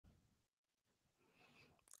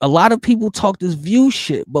a lot of people talk this view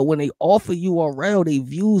shit, but when they offer URL, they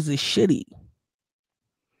views is shitty.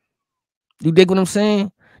 You dig what I'm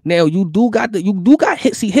saying? Now you do got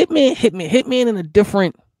Hitman in a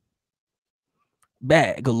different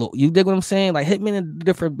bag. You dig what I'm saying? Like Hitman in a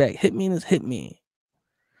different bag. Hitman is Hitman.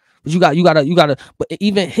 But you gotta. But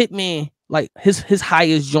even Hitman, like his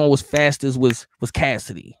highest joint was fastest was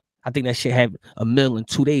Cassidy. I think that shit had 1 mil in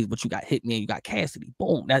 2 days. But you got Hitman, you got Cassidy.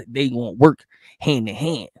 Boom, that they gonna work hand in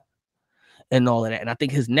hand and all of that. And I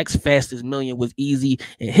think his next fastest million was Eazy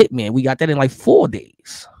and Hitman. We got that in like 4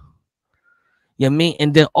 days. You know what I mean?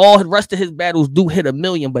 And then all the rest of his battles do hit 1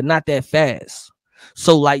 million, but not that fast.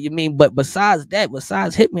 So like, you mean, but besides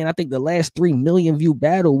Hitman, I think the last 3 million view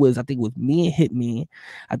battle was, I think it was me and Hitman.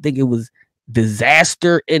 I think it was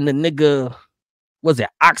Disaster and the nigga, was it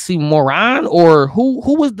Oxymoron, or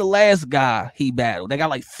who was the last guy he battled? They got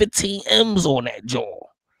like 15 M's on that jaw.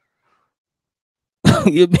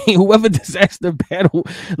 You mean whoever Disaster battle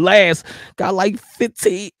last got like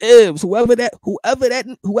 15 M's. Whoever that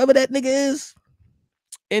nigga is.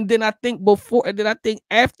 And then I think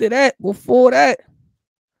after that, before that,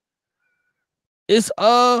 it's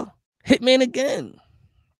Hitman again.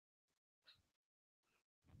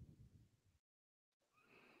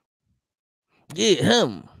 Yeah,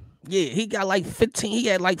 him. Yeah, he got like 15. He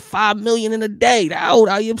had like 5 million in a day. That old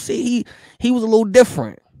IMC, he was a little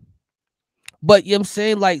different. But you know what I'm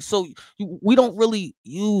saying? Like, so we don't really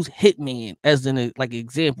use Hitman as an like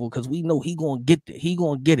example because we know he gonna get it. He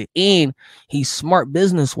gonna get it. And he's smart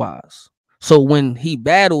business wise. So when he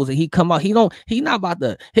battles and he come out, Hitman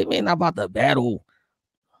not about to battle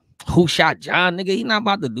who shot John, nigga. He not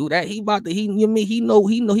about to do that. He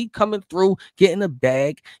coming through, getting the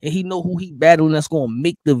bag, and he know who he battling that's gonna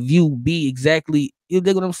make the view be exactly, you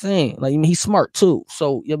dig what I'm saying? Like, I mean, he's smart too.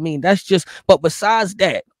 So I mean, that's just, but besides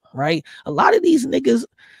that, right? A lot of these niggas,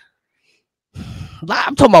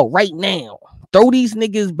 I'm talking about right now, throw these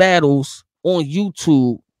niggas battles on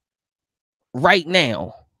YouTube right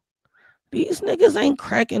now. These niggas ain't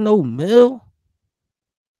cracking no mill.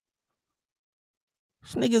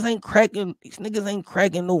 These niggas ain't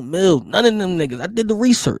cracking no mill. None of them niggas. I did the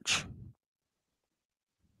research.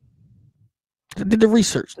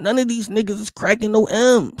 None of these niggas is cracking no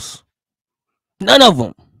M's. None of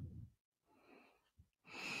them.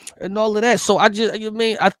 And all of that. So I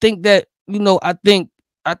think that,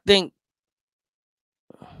 I think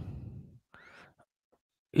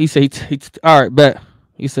he say all right, bet.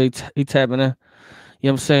 He say he tapping in. You know what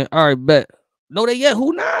I'm saying? All right, bet. No, they yet.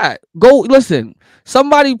 Who not? Go listen.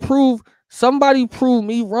 Somebody prove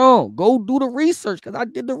me wrong. Go do the research, because I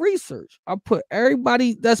did the research. I put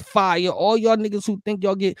everybody that's fire, all y'all niggas who think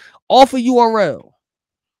y'all get off of URL.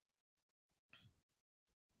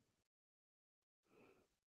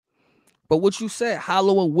 But what you said,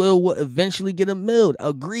 Hollow and Will eventually get a mill.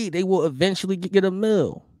 Agreed, they will eventually get a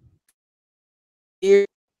mill. They'll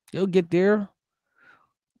get there.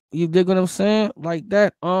 You dig what I'm saying? Like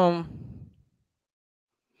that. But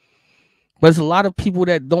there's a lot of people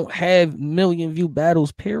that don't have million view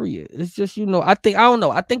battles, period. It's just, I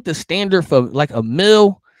think the standard for like a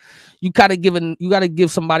mill, you gotta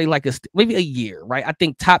give somebody like maybe a year, right? I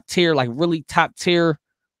think top tier, like really top tier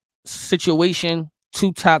situation,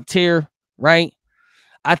 2 top tier, right?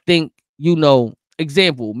 I think,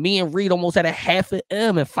 example, me and Reed almost had a 0.5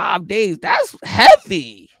 M in 5 days. That's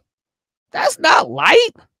heavy. That's not light.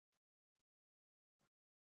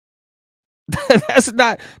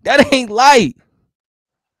 That ain't light.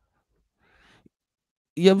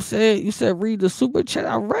 You know what I'm saying? You said read the super chat.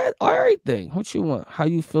 I read everything. What you want? How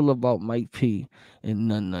you feel about Mike P? And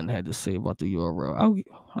none had to say about the URL.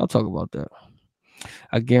 I'll talk about that.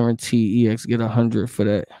 I guarantee EX get 100 for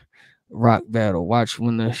that Rock battle. Watch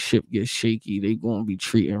when the ship gets shaky. They gonna be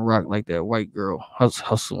treating Rock like that white girl.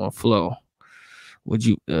 Hustle and flow. Would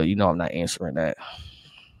you? I'm not answering that.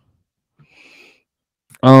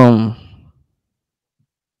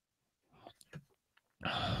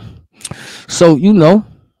 So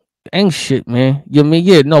ain't shit, man. You mean,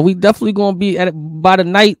 yeah, no, we definitely gonna be at it by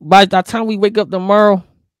the time we wake up tomorrow.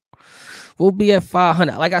 We'll be at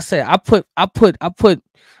 500. Like I said, I put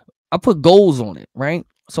goals on it, right?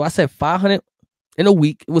 So I said 500 in a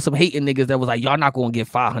week. It was some hating niggas that was like, y'all not gonna get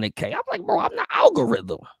 500K. I'm like, bro, I'm not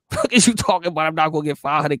algorithm. What is you talking about? I'm not gonna get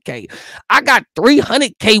 500K. I got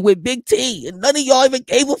 300K with Big T, and none of y'all even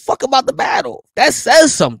gave a fuck about the battle. That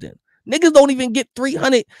says something. Niggas don't even get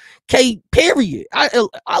 300K, period. At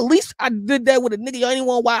least I did that with a nigga y'all ain't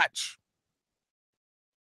want to watch.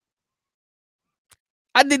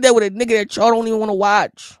 I did that with a nigga that y'all don't even want to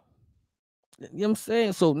watch. You know what I'm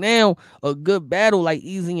saying? So now a good battle like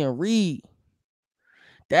Eazy and Reed,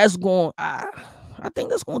 That's going. I think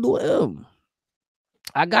that's gonna do an M.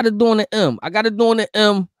 I got it doing the M. I got it doing the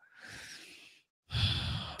M.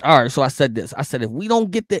 All right, so I said this. I said if we don't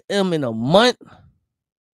get the M in a month,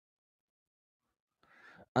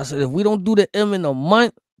 I said if we don't do the M in a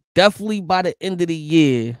month, definitely by the end of the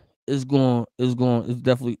year, it's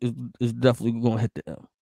definitely gonna hit the M.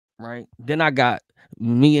 Right. Then I got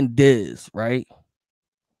me and Diz, right?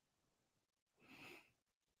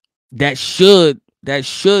 That should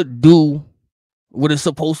do what it's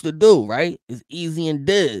supposed to do, right? It's Eazy and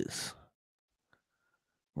Diz,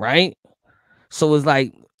 right? So it's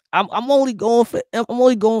like I'm only going for M's. I'm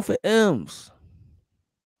only going for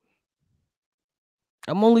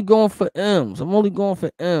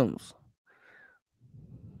M's.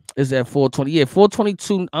 Is at 420. Yeah,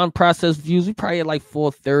 422 unprocessed views. We probably at like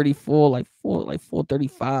 434, like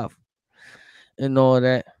 435 and all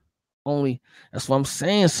that. Only that's what I'm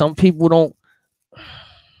saying. Some people don't.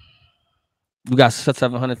 We got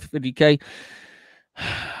 750K.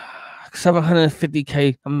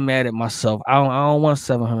 750K. I'm mad at myself. I don't want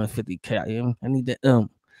 750K. I need the M.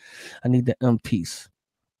 I need the M piece.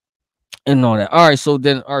 And all that. All right, so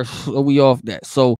then so we off that. So